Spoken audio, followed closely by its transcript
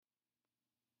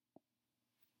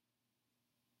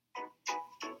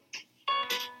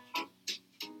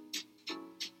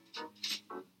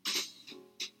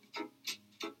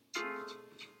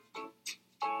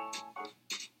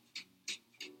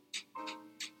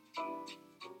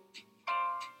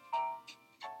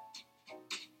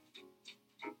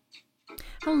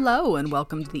Hello, and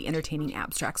welcome to the Entertaining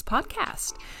Abstracts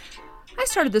podcast. I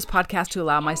started this podcast to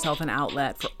allow myself an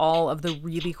outlet for all of the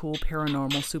really cool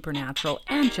paranormal, supernatural,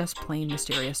 and just plain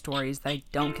mysterious stories that I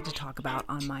don't get to talk about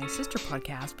on my sister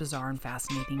podcast, Bizarre and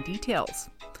Fascinating Details.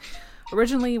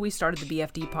 Originally, we started the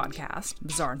BFD podcast,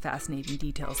 Bizarre and Fascinating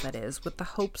Details that is, with the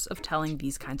hopes of telling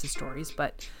these kinds of stories,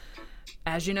 but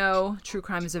as you know, true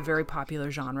crime is a very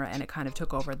popular genre and it kind of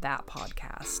took over that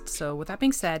podcast. So with that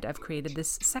being said, I've created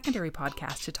this secondary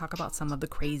podcast to talk about some of the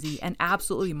crazy and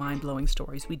absolutely mind-blowing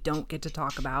stories we don't get to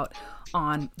talk about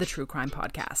on the True Crime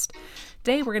podcast.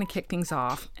 Today, we're going to kick things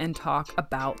off and talk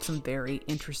about some very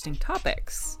interesting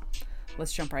topics.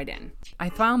 Let's jump right in. I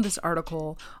found this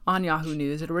article on Yahoo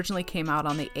News. It originally came out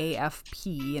on the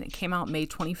AFP and it came out May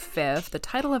 25th. The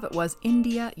title of it was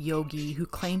India Yogi Who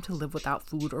Claimed to Live Without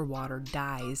Food or Water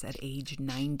Dies at Age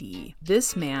 90.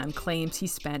 This man claims he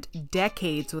spent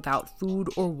decades without food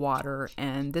or water,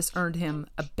 and this earned him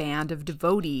a band of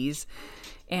devotees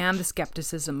and the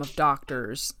skepticism of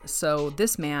doctors. So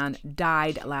this man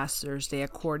died last Thursday,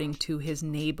 according to his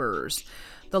neighbors.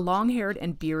 The long-haired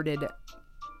and bearded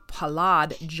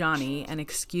Prahlad Jani, and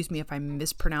excuse me if I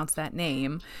mispronounce that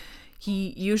name,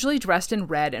 he usually dressed in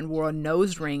red and wore a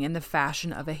nose ring in the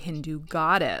fashion of a Hindu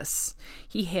goddess.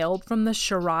 He hailed from the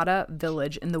Sharada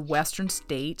village in the western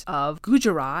state of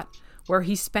Gujarat, where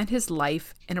he spent his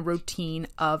life in a routine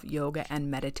of yoga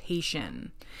and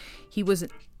meditation. He was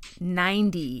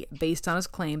 90 based on his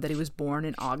claim that he was born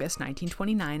in August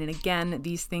 1929. And again,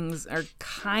 these things are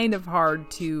kind of hard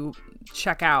to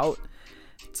check out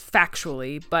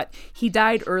factually, but he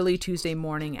died early Tuesday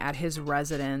morning at his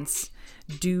residence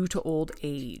due to old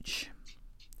age,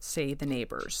 say the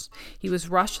neighbors. He was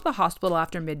rushed to the hospital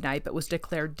after midnight, but was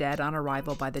declared dead on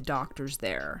arrival by the doctors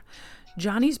there.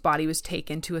 Johnny's body was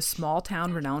taken to a small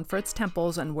town renowned for its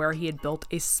temples and where he had built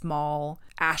a small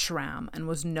ashram and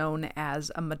was known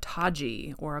as a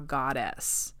Mataji, or a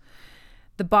goddess.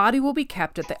 The body will be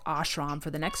kept at the ashram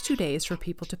for the next 2 days for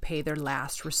people to pay their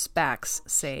last respects,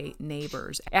 say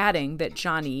neighbors, adding that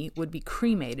Johnny would be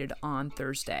cremated on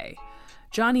Thursday.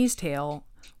 Johnny's tale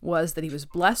was that he was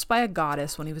blessed by a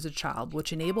goddess when he was a child,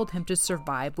 which enabled him to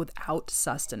survive without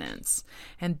sustenance.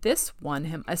 And this won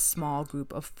him a small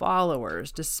group of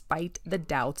followers, despite the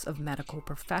doubts of medical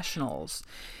professionals.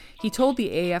 He told the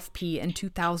AFP in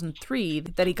 2003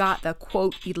 that he got the,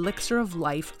 quote, elixir of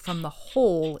life from the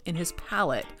hole in his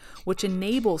palate, which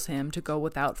enables him to go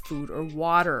without food or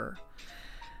water.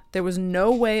 There was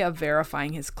no way of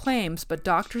verifying his claims, but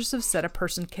doctors have said a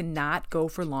person cannot go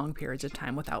for long periods of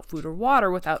time without food or water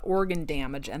without organ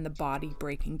damage and the body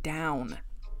breaking down.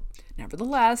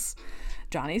 Nevertheless,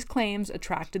 Johnny's claims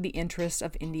attracted the interest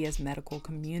of India's medical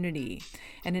community.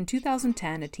 And in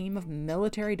 2010, a team of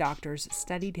military doctors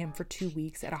studied him for 2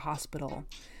 weeks at a hospital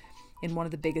in one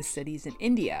of the biggest cities in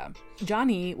India.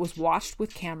 Johnny was watched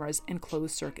with cameras and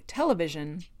closed-circuit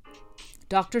television.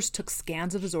 Doctors took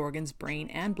scans of his organs, brain,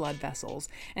 and blood vessels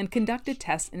and conducted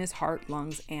tests in his heart,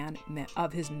 lungs, and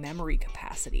of his memory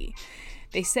capacity.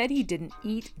 They said he didn't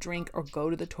eat, drink, or go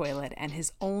to the toilet, and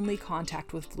his only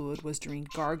contact with fluid was during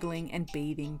gargling and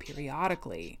bathing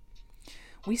periodically.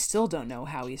 We still don't know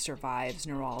how he survives,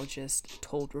 neurologists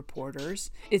told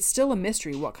reporters. It's still a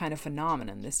mystery what kind of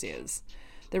phenomenon this is.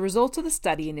 The results of the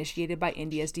study, initiated by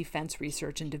India's Defense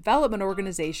Research and Development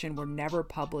Organization, were never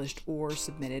published or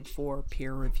submitted for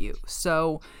peer review.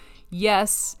 So,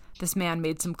 yes, this man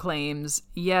made some claims.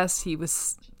 Yes, he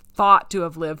was thought to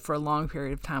have lived for a long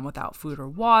period of time without food or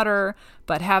water,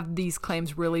 but have these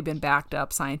claims really been backed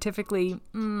up scientifically?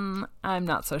 I'm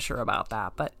not so sure about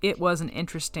that, but it was an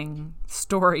interesting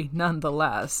story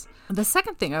nonetheless. The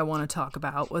second thing I want to talk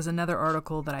about was another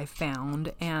article that I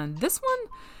found, and this one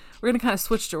we're going to kind of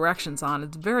switch directions on.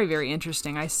 It's very, very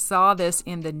interesting. I saw this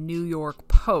in the New York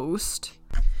Post.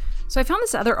 So I found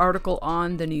this other article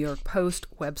on the New York Post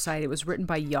website. It was written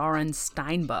by Yaron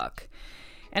Steinbuch.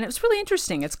 And it was really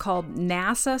interesting. It's called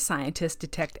NASA Scientists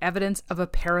Detect Evidence of a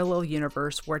Parallel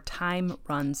Universe Where Time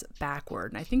Runs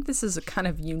Backward. And I think this is a kind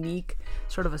of unique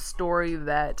sort of a story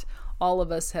that all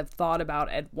of us have thought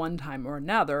about at one time or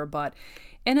another, but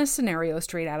in a scenario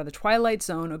straight out of the Twilight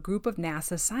Zone, a group of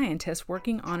NASA scientists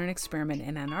working on an experiment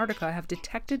in Antarctica have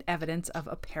detected evidence of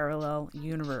a parallel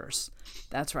universe.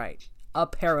 That's right, a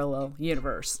parallel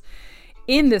universe.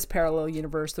 In this parallel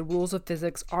universe, the rules of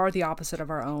physics are the opposite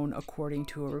of our own, according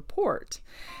to a report.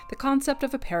 The concept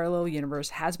of a parallel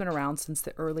universe has been around since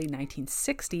the early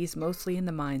 1960s, mostly in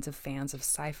the minds of fans of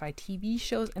sci-fi TV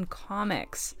shows and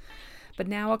comics. But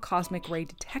now a cosmic ray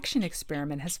detection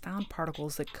experiment has found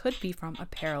particles that could be from a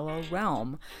parallel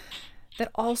realm.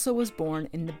 that also was born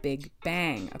in the Big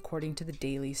Bang, according to the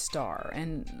Daily Star.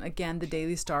 And again, the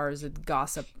Daily Star is a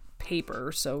gossip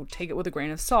paper, so take it with a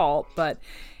grain of salt, but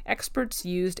experts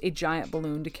used a giant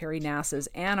balloon to carry NASA's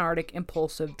Antarctic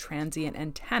Impulsive Transient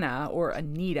Antenna, or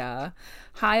ANITA,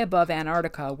 high above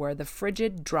Antarctica, where the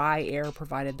frigid, dry air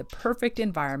provided the perfect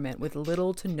environment with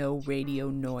little to no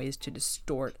radio noise to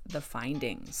distort the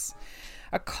findings.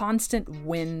 A constant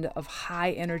wind of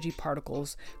high-energy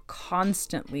particles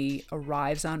constantly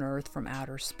arrives on Earth from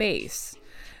outer space.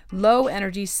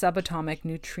 Low-energy subatomic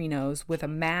neutrinos with a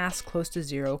mass close to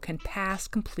zero can pass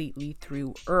completely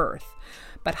through Earth,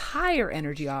 but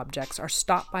higher-energy objects are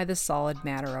stopped by the solid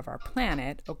matter of our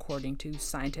planet, according to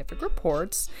scientific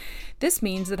reports. This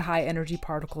means that high-energy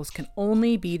particles can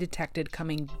only be detected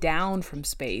coming down from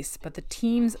space, but the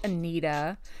team's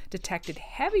ANITA detected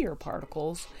heavier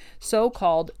particles,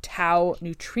 so-called tau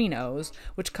neutrinos,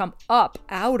 which come up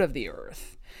out of the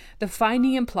Earth. The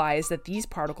finding implies that these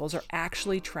particles are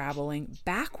actually traveling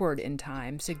backward in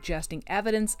time, suggesting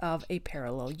evidence of a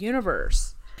parallel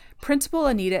universe. Principal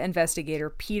ANITA investigator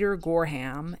Peter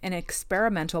Gorham, an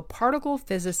experimental particle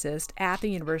physicist at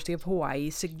the University of Hawaii,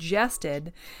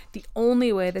 suggested the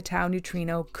only way the tau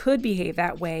neutrino could behave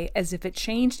that way is if it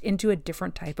changed into a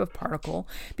different type of particle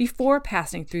before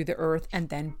passing through the Earth and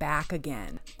then back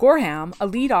again. Gorham, a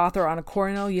lead author on a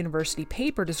Cornell University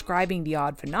paper describing the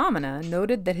odd phenomena,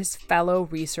 noted that his fellow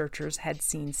researchers had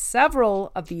seen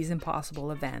several of these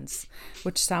impossible events,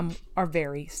 which some are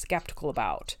very skeptical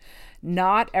about.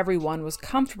 Not everyone was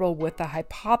comfortable with the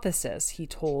hypothesis, he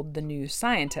told the New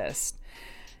Scientist.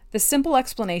 The simple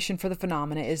explanation for the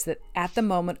phenomena is that at the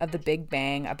moment of the Big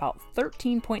Bang, about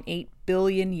 13.8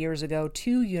 billion years ago,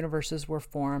 two universes were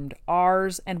formed,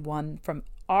 ours and one from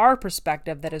our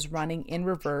perspective that is running in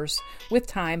reverse with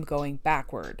time going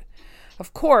backward.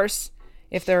 Of course,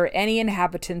 if there are any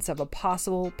inhabitants of a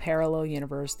possible parallel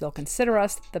universe, they'll consider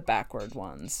us the backward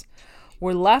ones.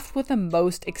 We're left with the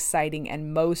most exciting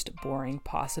and most boring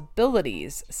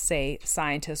possibilities, say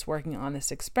scientists working on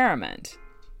this experiment.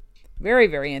 Very,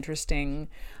 very interesting.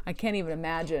 I can't even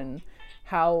imagine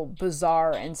how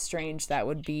bizarre and strange that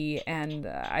would be, and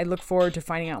I look forward to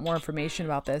finding out more information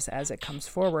about this as it comes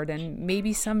forward, and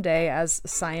maybe someday as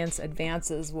science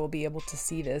advances we'll be able to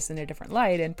see this in a different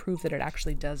light and prove that it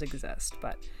actually does exist.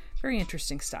 But very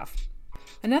interesting stuff.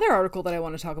 Another article that I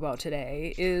want to talk about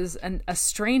today is a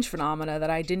strange phenomena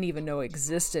that I didn't even know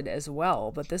existed as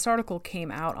well, but this article came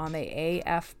out on the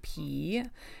AFP.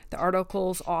 The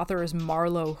article's author is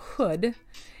Marlo Hood,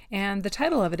 and the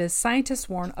title of it is Scientists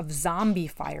Warn of Zombie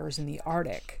Fires in the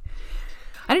Arctic.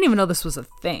 I didn't even know this was a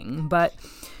thing, but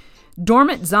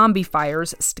dormant zombie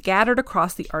fires scattered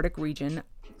across the Arctic region,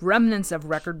 remnants of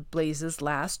record blazes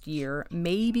last year,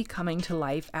 may be coming to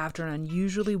life after an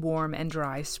unusually warm and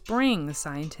dry spring,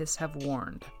 scientists have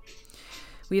warned.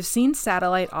 We have seen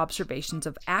satellite observations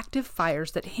of active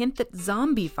fires that hint that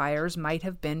zombie fires might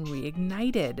have been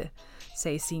reignited,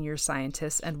 say senior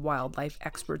scientists and wildlife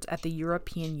experts at the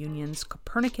European Union's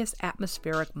Copernicus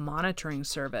Atmospheric Monitoring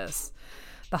Service.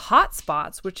 The hot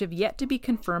spots, which have yet to be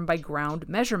confirmed by ground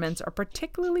measurements, are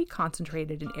particularly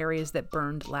concentrated in areas that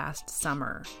burned last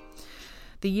summer.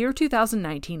 The year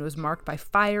 2019 was marked by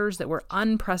fires that were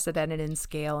unprecedented in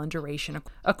scale and duration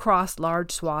across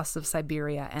large swaths of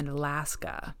Siberia and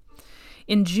Alaska.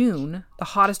 In June, the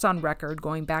hottest on record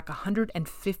going back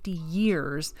 150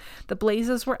 years, the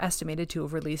blazes were estimated to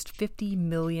have released 50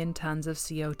 million tons of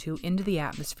CO2 into the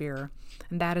atmosphere,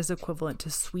 and that is equivalent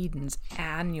to Sweden's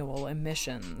annual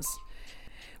emissions.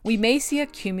 We may see a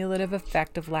cumulative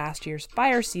effect of last year's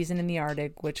fire season in the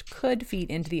Arctic, which could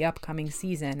feed into the upcoming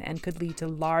season and could lead to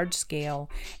large-scale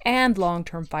and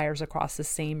long-term fires across the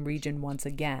same region once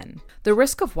again. The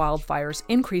risk of wildfires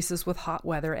increases with hot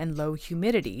weather and low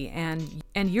humidity, and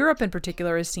Europe in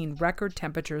particular has seen record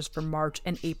temperatures for March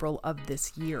and April of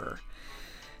this year.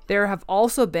 There have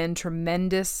also been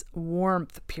tremendous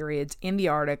warmth periods in the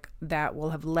Arctic that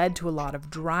will have led to a lot of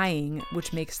drying,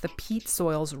 which makes the peat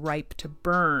soils ripe to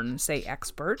burn, say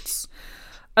experts.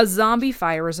 A zombie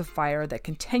fire is a fire that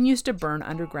continues to burn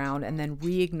underground and then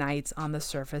reignites on the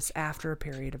surface after a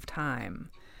period of time.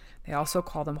 They also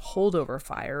call them holdover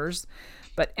fires,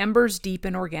 but embers deep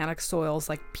in organic soils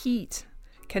like peat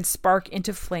can spark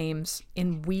into flames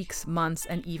in weeks, months,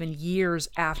 and even years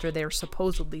after they're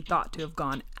supposedly thought to have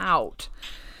gone out.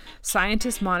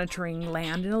 Scientists monitoring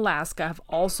land in Alaska have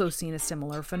also seen a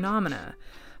similar phenomena.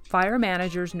 Fire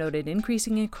managers noted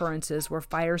increasing occurrences where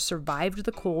fires survived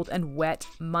the cold and wet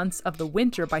months of the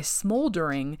winter by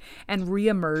smoldering and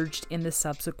reemerged in the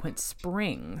subsequent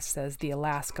spring, says the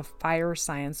Alaska Fire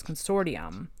Science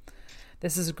Consortium.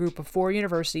 This is a group of 4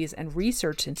 universities and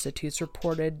research institutes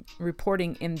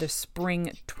reporting in the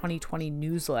spring 2020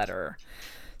 newsletter.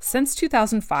 Since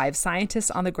 2005, scientists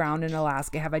on the ground in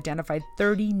Alaska have identified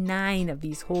 39 of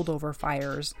these holdover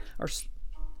fires,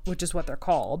 which is what they're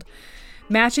called.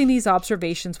 Matching these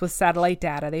observations with satellite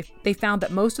data, they found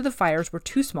that most of the fires were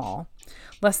too small,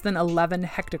 less than 11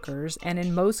 hectares, and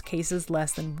in most cases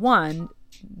less than 1.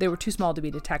 They were too small to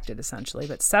be detected, essentially,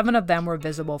 but 7 of them were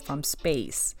visible from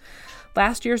space.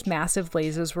 Last year's massive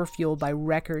blazes were fueled by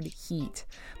record heat.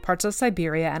 Parts of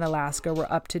Siberia and Alaska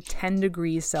were up to 10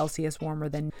 degrees Celsius warmer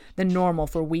than normal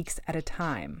for weeks at a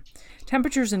time.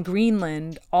 Temperatures in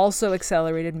Greenland also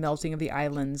accelerated melting of the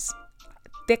island's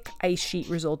thick ice sheet,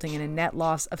 resulting in a net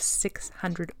loss of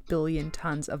 600 billion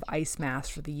tons of ice mass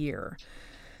for the year.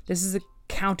 This is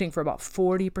accounting for about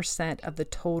 40% of the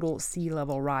total sea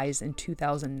level rise in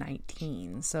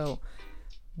 2019. So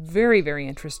very, very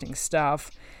interesting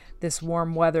stuff. This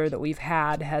warm weather that we've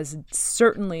had has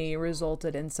certainly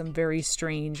resulted in some very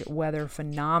strange weather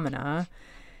phenomena.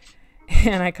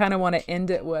 And I kind of want to end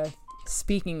it with,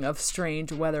 speaking of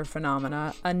strange weather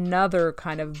phenomena, another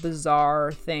kind of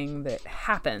bizarre thing that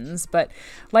happens. But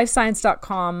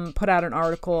lifescience.com put out an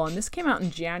article, and this came out in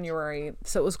January,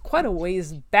 so it was quite a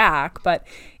ways back, but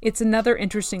it's another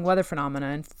interesting weather phenomena.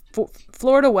 And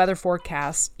Florida weather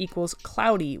forecast equals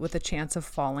cloudy with a chance of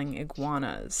falling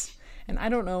iguanas. And I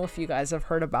don't know if you guys have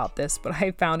heard about this, but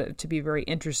I found it to be very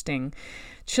interesting.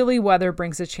 Chilly weather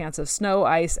brings a chance of snow,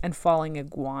 ice, and falling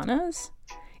iguanas.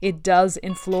 It does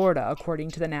in Florida,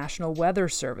 according to the National Weather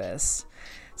Service.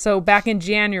 So back in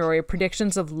January,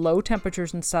 predictions of low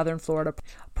temperatures in southern Florida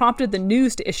prompted the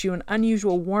news to issue an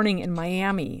unusual warning in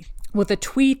Miami with a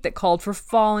tweet that called for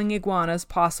falling iguanas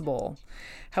possible.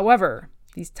 However,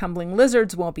 these tumbling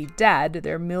lizards won't be dead.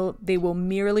 They will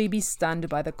merely be stunned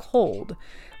by the cold.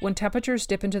 When temperatures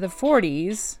dip into the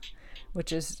 40s,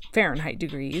 which is Fahrenheit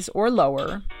degrees, or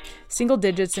lower, single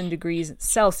digits in degrees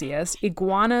Celsius,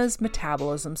 iguanas'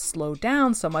 metabolism slow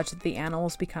down so much that the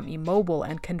animals become immobile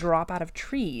and can drop out of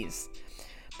trees.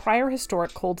 Prior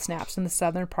historic cold snaps in the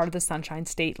southern part of the Sunshine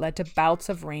State led to bouts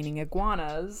of raining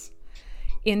iguanas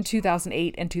in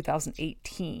 2008 and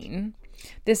 2018.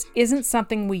 This isn't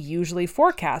something we usually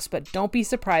forecast, but don't be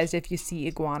surprised if you see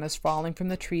iguanas falling from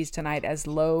the trees tonight as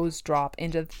lows drop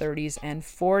into the 30s and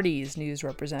 40s, news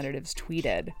representatives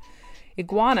tweeted.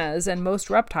 Iguanas and most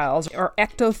reptiles are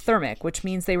ectothermic, which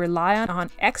means they rely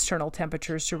on external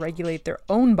temperatures to regulate their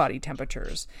own body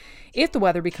temperatures. If the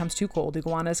weather becomes too cold,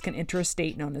 iguanas can enter a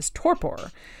state known as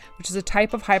torpor, which is a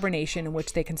type of hibernation in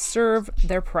which they conserve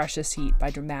their precious heat by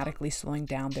dramatically slowing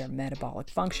down their metabolic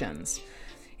functions.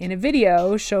 In a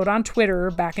video showed on Twitter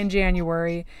back in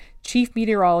January, chief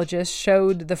meteorologist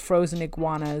showed the frozen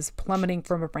iguanas plummeting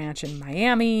from a branch in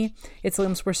Miami. Its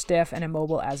limbs were stiff and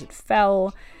immobile as it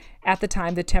fell. At the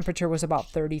time, the temperature was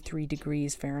about 33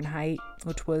 degrees Fahrenheit,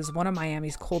 which was one of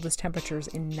Miami's coldest temperatures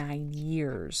in 9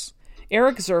 years.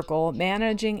 Eric Zirkle,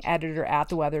 managing editor at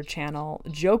the Weather Channel,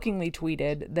 jokingly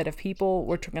tweeted that if people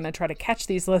were going to try to catch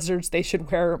these lizards, they should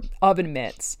wear oven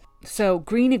mitts. So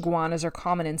green iguanas are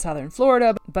common in southern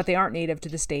Florida, but they aren't native to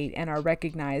the state and are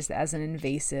recognized as an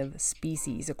invasive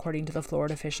species. According to the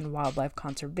Florida Fish and Wildlife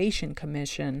Conservation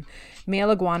Commission, male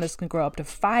iguanas can grow up to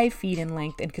 5 feet in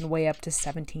length and can weigh up to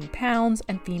 17 pounds,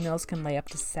 and females can lay up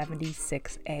to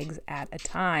 76 eggs at a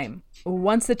time.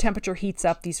 Once the temperature heats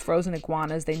up these frozen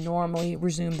iguanas, they normally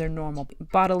resume their normal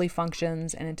bodily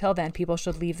functions, and until then, people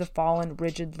should leave the fallen,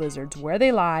 rigid lizards where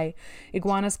they lie.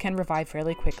 Iguanas can revive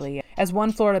fairly quickly. As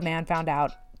one Florida man found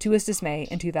out, to his dismay,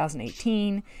 in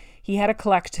 2018, he had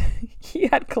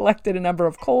collected a number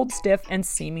of cold, stiff, and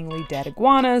seemingly dead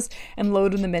iguanas and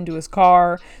loaded them into his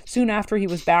car. Soon after he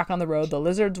was back on the road, the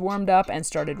lizards warmed up and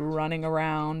started running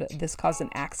around. This caused an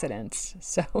accident.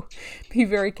 So be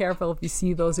very careful if you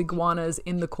see those iguanas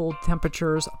in the cold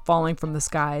temperatures falling from the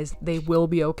skies. They will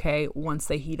be okay once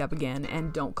they heat up again,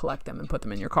 and don't collect them and put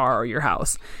them in your car or your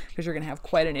house, because you're going to have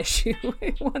quite an issue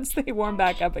once they warm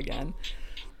back up again.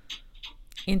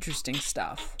 Interesting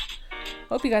stuff.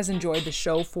 Hope you guys enjoyed the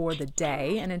show for the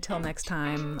day, and until next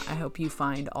time, I hope you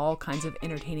find all kinds of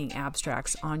entertaining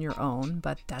abstracts on your own.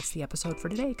 But that's the episode for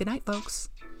today. Good night, folks.